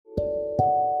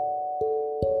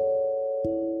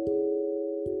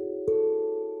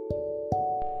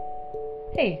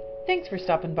Hey, thanks for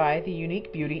stopping by the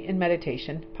Unique Beauty and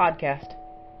Meditation podcast,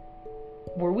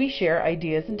 where we share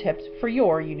ideas and tips for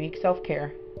your unique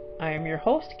self-care. I am your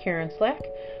host, Karen Slack,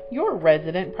 your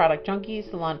resident product junkie,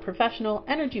 salon professional,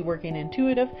 energy working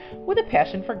intuitive with a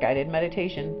passion for guided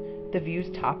meditation. The views,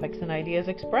 topics, and ideas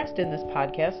expressed in this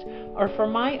podcast are for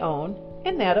my own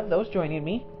and that of those joining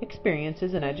me,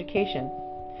 experiences and education.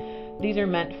 These are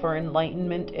meant for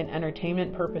enlightenment and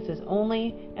entertainment purposes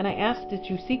only, and I ask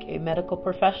that you seek a medical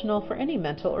professional for any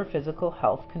mental or physical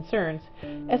health concerns,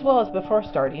 as well as before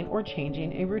starting or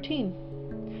changing a routine.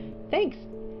 Thanks,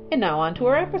 and now on to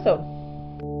our episode.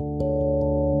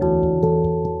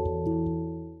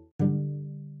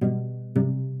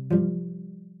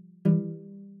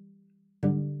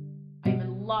 I'm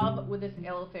in love with this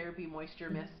Aloe Therapy Moisture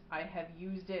Mist. I have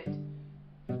used it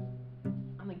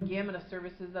on the gamut of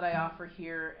services that I offer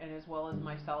here and as well as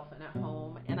myself and at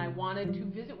home, and I wanted to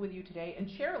visit with you today and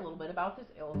share a little bit about this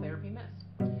Aloe Therapy Mist.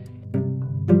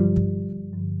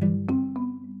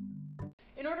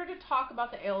 In order to talk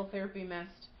about the Aloe Therapy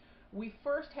Mist, we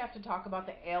first have to talk about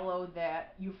the aloe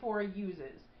that Euphoria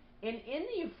uses. And in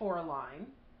the Euphoria line,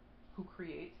 who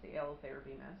creates the Aloe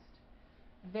Therapy Mist,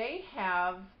 they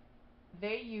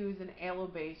use an aloe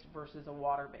base versus a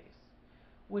water base,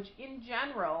 which in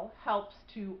general helps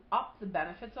to up the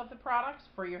benefits of the products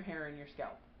for your hair and your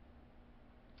scalp.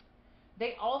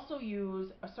 They also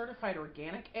use a certified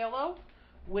organic aloe,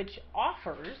 which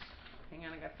offers, hang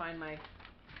on, I gotta find my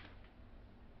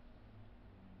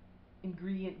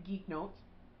ingredient geek notes.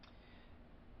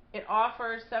 It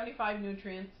offers 75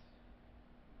 nutrients,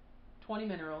 20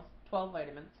 minerals, 12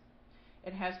 vitamins.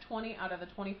 It has 20 out of the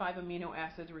 25 amino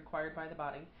acids required by the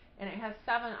body, and it has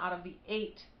 7 out of the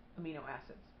 8 amino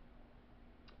acids.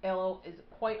 Aloe is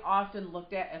quite often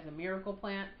looked at as a miracle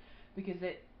plant because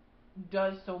it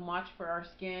does so much for our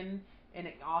skin, and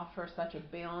it offers such a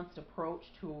balanced approach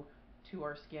to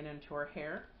our skin and to our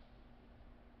hair.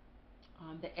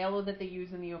 The aloe that they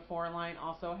use in the Euphoria line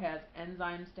also has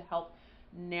enzymes to help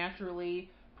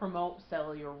naturally promote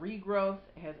cellular regrowth.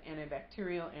 It has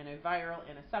antibacterial, antiviral,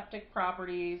 antiseptic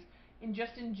properties, and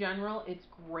just in general, it's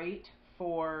great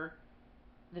for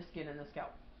the skin and the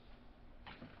scalp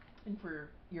and for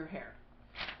your hair.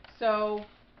 So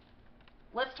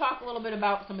let's talk a little bit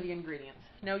about some of the ingredients.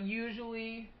 Now,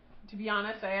 usually, to be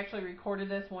honest, I actually recorded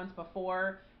this once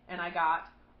before, and I got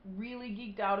really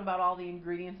geeked out about all the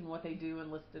ingredients and what they do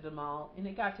and listed them all, and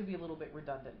it got to be a little bit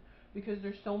redundant because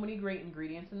there's so many great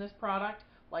ingredients in this product,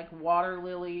 like water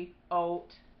lily, oat,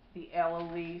 the aloe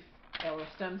leaf, aloe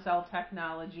stem cell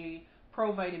technology,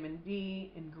 provitamin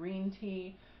D, and green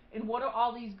tea. And what do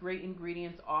all these great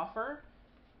ingredients offer?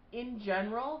 In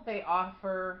general, they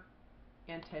offer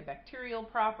antibacterial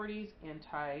properties,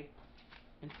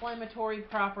 anti-inflammatory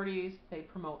properties, they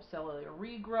promote cellular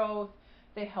regrowth,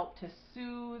 they help to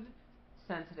soothe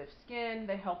sensitive skin,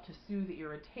 they help to soothe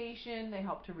irritation, they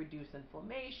help to reduce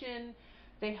inflammation,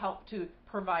 they help to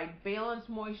provide balanced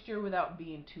moisture without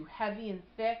being too heavy and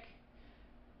thick.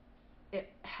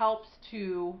 It helps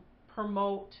to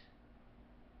promote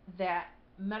that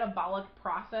metabolic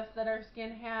process that our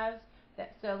skin has,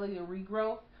 that cellular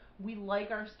regrowth. We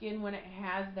like our skin when it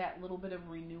has that little bit of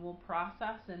renewal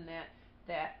process and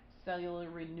that cellular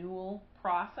renewal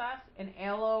process. And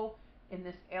aloe, in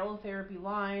this Aloe Therapy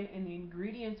line, and the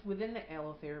ingredients within the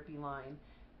Aloe Therapy line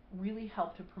really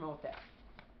help to promote that.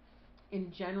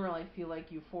 In general, I feel like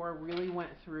Euphoria really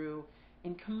went through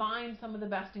and combined some of the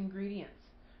best ingredients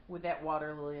with that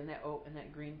water lily and that oat and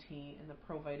that green tea and the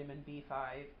provitamin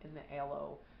B5 and the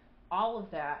aloe. All of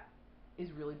that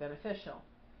is really beneficial.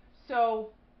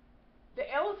 So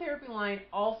the Aloe Therapy line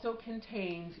also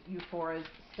contains Euphoria's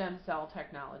stem cell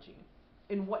technology.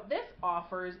 And what this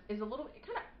offers is it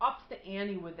kind of ups the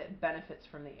ante with the benefits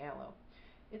from the aloe.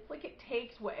 It's like it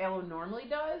takes what aloe normally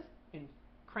does and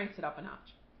cranks it up a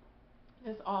notch.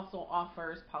 This also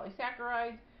offers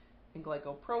polysaccharides and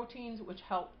glycoproteins, which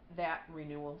help that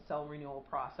cell renewal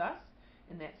process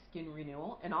and that skin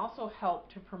renewal, and also help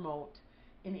to promote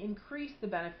and increase the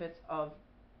benefits of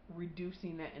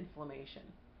reducing that inflammation.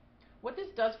 What this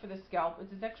does for the scalp is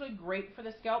it's actually great for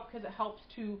the scalp because it helps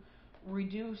to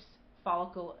reduce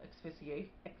follicle asphyxiation.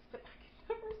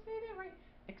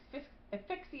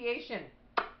 Asphyxiation.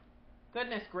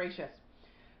 Goodness gracious.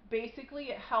 Basically,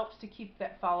 it helps to keep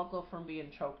that follicle from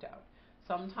being choked out.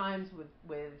 Sometimes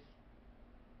with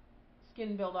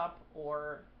skin buildup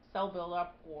or cell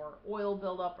buildup or oil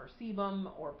buildup or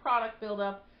sebum or product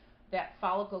buildup, that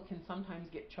follicle can sometimes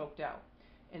get choked out.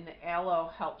 And the aloe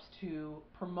helps to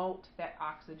promote that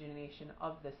oxygenation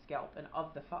of the scalp and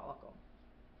of the follicle.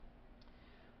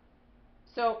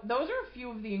 So those are a few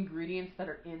of the ingredients that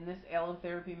are in this aloe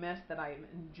therapy mist that I'm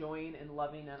enjoying and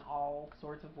loving in all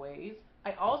sorts of ways.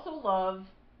 I also love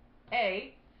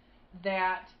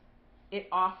that it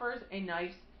offers a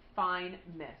nice fine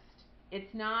mist.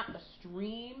 It's not a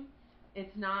stream,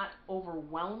 it's not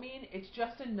overwhelming, it's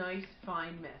just a nice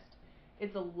fine mist.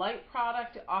 It's a light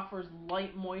product, it offers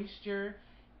light moisture,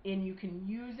 and you can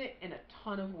use it in a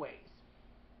ton of ways.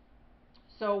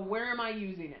 So where am I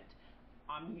using it?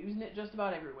 I'm using it just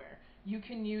about everywhere. You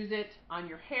can use it on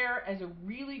your hair as a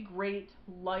really great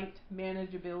light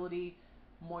manageability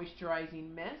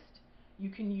moisturizing mist. You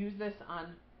can use this on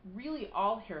really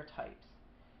all hair types.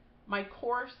 My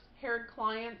coarse haired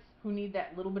clients who need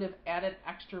that little bit of added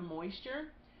extra moisture,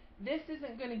 this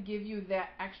isn't going to give you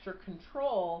that extra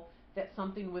control that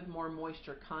something with more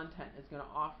moisture content is going to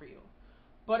offer you.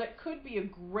 But it could be a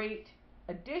great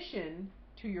addition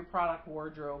to your product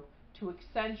wardrobe to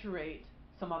accentuate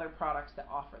some other products that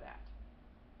offer that.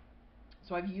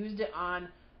 So I've used it on,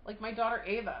 like, my daughter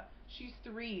Ava. She's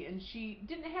 3 and she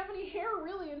didn't have any hair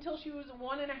really until she was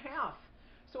 1.5.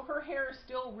 So her hair is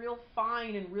still real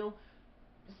fine and real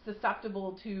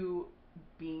susceptible to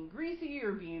being greasy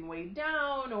or being weighed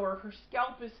down, or her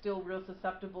scalp is still real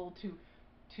susceptible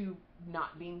to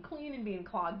not being clean and being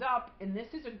clogged up. And this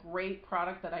is a great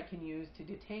product that I can use to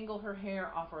detangle her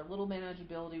hair, offer a little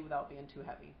manageability without being too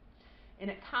heavy. And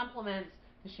it complements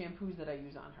the shampoos that I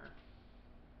use on her.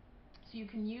 So you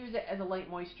can use it as a light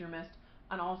moisture mist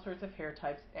on all sorts of hair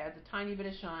types. It adds a tiny bit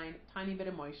of shine, tiny bit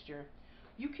of moisture.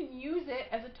 You can use it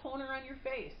as a toner on your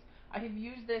face. I have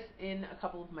used this in a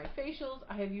couple of my facials.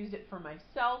 I have used it for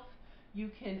myself. You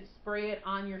can spray it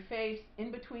on your face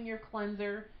in between your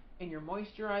cleanser and your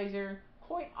moisturizer.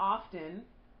 Quite often,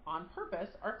 on purpose,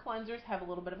 our cleansers have a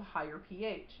little bit of a higher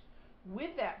pH.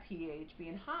 With that pH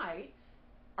being high,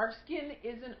 our skin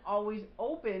isn't always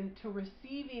open to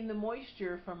receiving the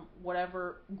moisture from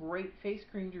whatever great face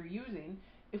cream you're using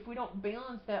if we don't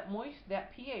balance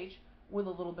that pH with a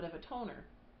little bit of a toner.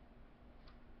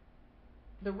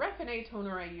 The Retin-A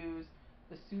toner I use,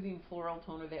 the soothing floral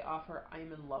toner they offer,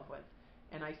 I'm in love with,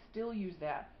 and I still use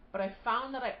that. But I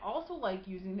found that I also like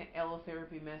using the aloe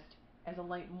therapy mist as a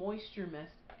light moisture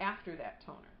mist after that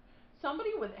toner. Somebody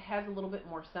has a little bit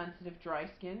more sensitive dry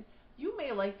skin, you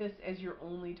may like this as your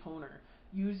only toner.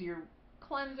 Use your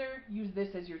cleanser, use this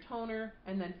as your toner,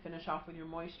 and then finish off with your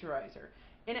moisturizer.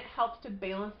 And it helps to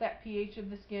balance that pH of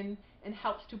the skin and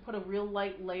helps to put a real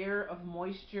light layer of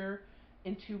moisture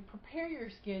and to prepare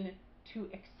your skin to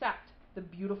accept the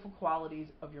beautiful qualities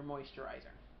of your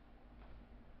moisturizer.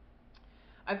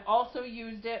 I've also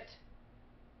used it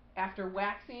after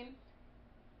waxing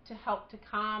to help to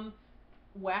calm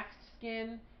waxed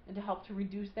skin and to help to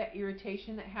reduce that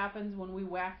irritation that happens when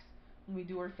we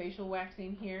do our facial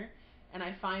waxing here. And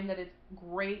I find that it's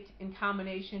great in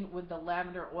combination with the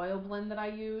lavender oil blend that I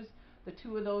use. The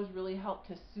two of those really help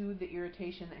to soothe the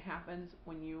irritation that happens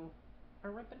when you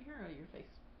are ripping hair out of your face.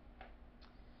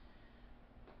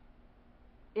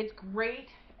 It's great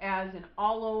as an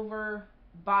all-over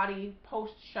body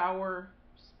post-shower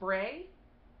spray.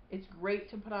 It's great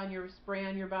to put on your spray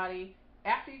on your body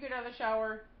after you get out of the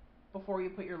shower, before you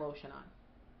put your lotion on.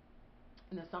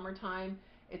 In the summertime,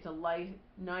 it's a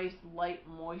nice, light,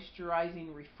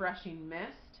 moisturizing, refreshing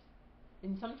mist.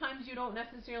 And sometimes you don't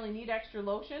necessarily need extra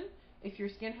lotion. If your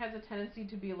skin has a tendency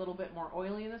to be a little bit more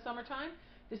oily in the summertime,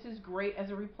 this is great as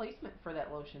a replacement for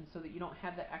that lotion so that you don't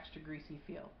have that extra greasy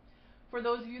feel. For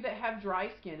those of you that have dry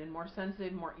skin and more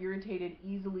sensitive, more irritated,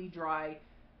 easily dry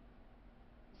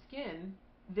skin,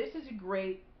 this is a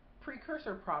great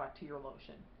precursor product to your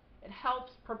lotion. It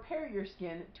helps prepare your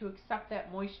skin to accept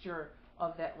that moisture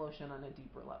of that lotion on a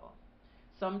deeper level.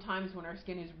 Sometimes when our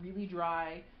skin is really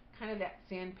dry, kind of that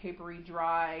sandpapery,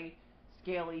 dry,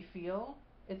 scaly feel,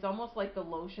 it's almost like the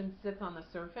lotion sits on the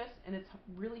surface and it's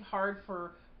really hard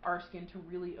for our skin to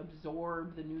really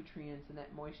absorb the nutrients and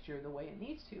that moisture the way it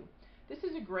needs to. This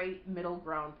is a great middle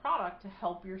ground product to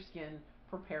help your skin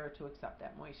prepare to accept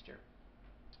that moisture.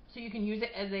 So you can use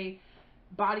it as a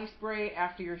body spray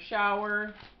after your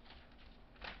shower.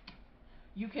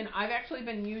 I've actually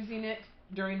been using it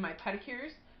during my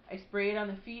pedicures. I spray it on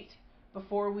the feet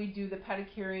before we do the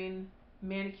pedicuring,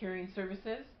 manicuring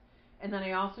services. And then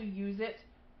I also use it,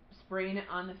 spraying it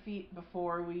on the feet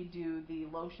before we do the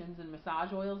lotions and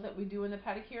massage oils that we do in the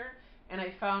pedicure. And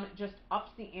I found it just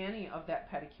ups the ante of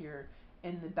that pedicure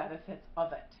and the benefits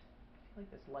of it. I feel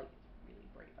like this light is really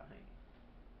bright behind me.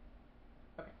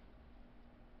 Okay.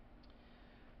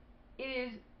 It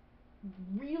is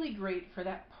really great for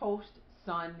that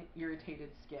post-sun irritated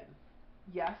skin.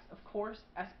 Yes, of course,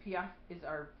 SPF is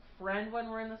our friend when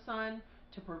we're in the sun.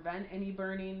 to prevent any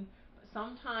burning. But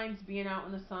sometimes being out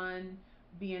in the sun,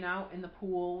 being out in the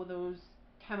pool with those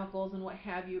chemicals and what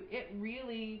have you, it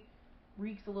really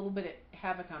wreaks a little bit of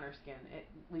havoc on our skin. It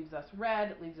leaves us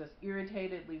red, it leaves us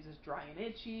irritated, it leaves us dry and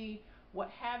itchy, what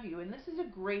have you. And this is a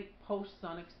great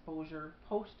post-sun exposure,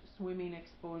 post-swimming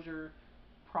exposure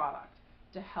product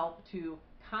to help to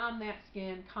calm that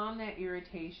skin, calm that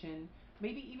irritation,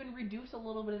 maybe even reduce a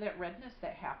little bit of that redness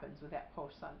that happens with that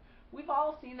post-sun. We've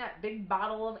all seen that big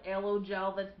bottle of aloe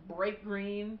gel that's bright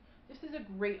green. This is a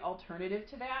great alternative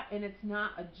to that, and it's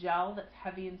not a gel that's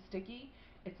heavy and sticky.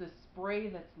 It's a spray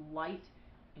that's light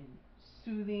and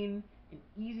soothing and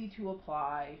easy to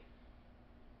apply.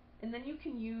 And then you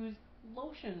can use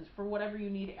lotions for whatever you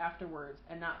need afterwards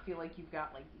and not feel like you've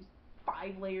got like these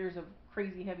 5 layers of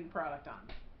crazy heavy product on.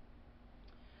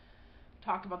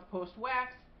 Talked about the post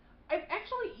wax. I've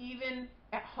actually even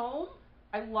at home,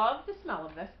 I love the smell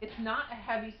of this. It's not a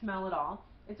heavy smell at all.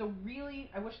 It's a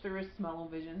really, I wish there was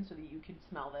smell-o-vision so that you could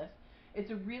smell this. It's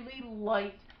a really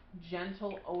light,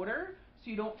 gentle odor, so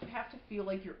you don't have to feel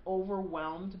like you're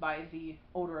overwhelmed by the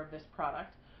odor of this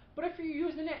product. But if you're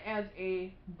using it as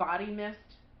a body mist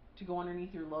to go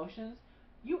underneath your lotions,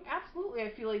 you absolutely,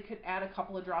 I feel like, could add a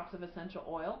couple of drops of essential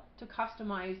oil to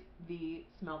customize the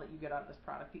smell that you get out of this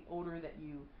product, the odor that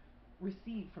you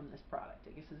receive from this product,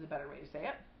 I guess is a better way to say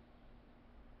it.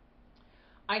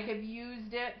 I have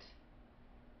used it.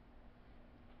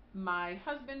 My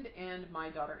husband and my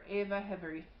daughter Ava have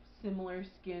very similar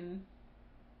skin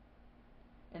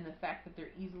in the fact that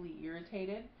they're easily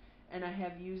irritated, and I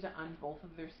have used it on both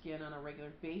of their skin on a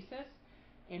regular basis.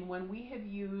 And when we have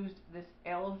used this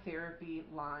Alotherapy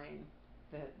line,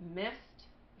 the mist,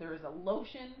 there is a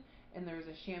lotion, and there is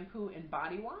a shampoo and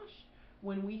body wash.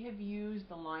 When we have used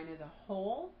the line as a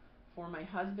whole for my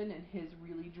husband and his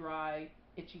really dry,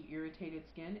 itchy, irritated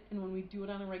skin, and when we do it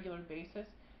on a regular basis,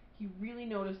 he really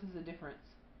notices a difference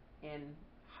in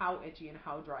how itchy and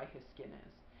how dry his skin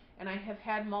is. And I have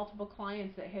had multiple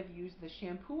clients that have used the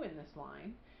shampoo in this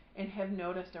line and have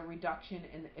noticed a reduction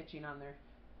in the itching on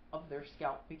their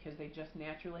scalp because they just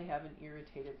naturally have an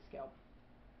irritated scalp.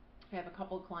 I have a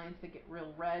couple of clients that get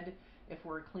real red if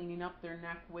we're cleaning up their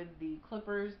neck with the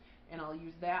clippers, and I'll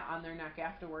use that on their neck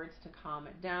afterwards to calm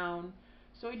it down.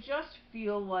 So I just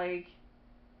feel like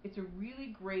it's a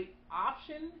really great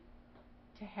option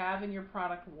to have in your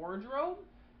product wardrobe,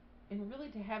 and really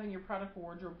to have in your product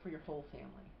wardrobe for your whole family.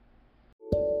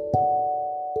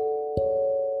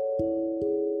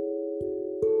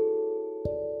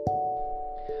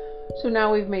 So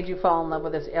now we've made you fall in love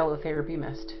with this Alotherapy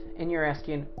mist, and you're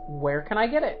asking, where can I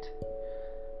get it?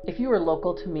 If you are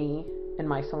local to me and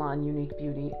my salon, Unique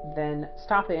Beauty, then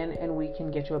stop in and we can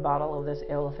get you a bottle of this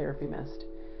Alotherapy mist,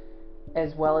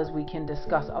 as well as we can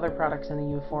discuss other products in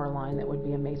the Euphora line that would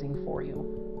be amazing for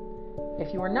you.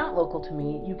 If you are not local to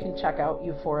me, you can check out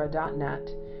Euphora.net,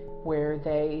 where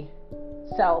they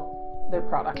sell their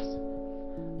products.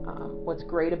 What's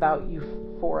great about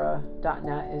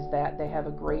Euphora.net is that they have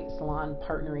a great salon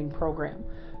partnering program.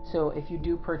 So if you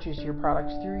do purchase your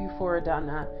products through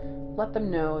Euphora.net, let them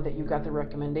know that you got the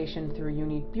recommendation through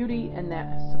Unique Beauty and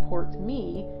that supports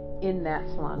me in that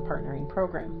salon partnering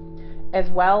program. As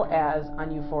well as on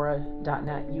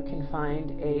Euphora.net, you can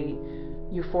find a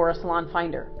Euphora Salon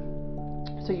Finder.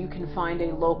 So you can find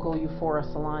a local Euphora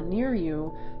salon near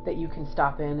you that you can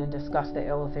stop in and discuss the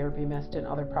Alotherapy mist and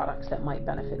other products that might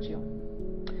benefit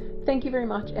you. Thank you very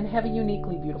much, and have a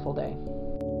uniquely beautiful day.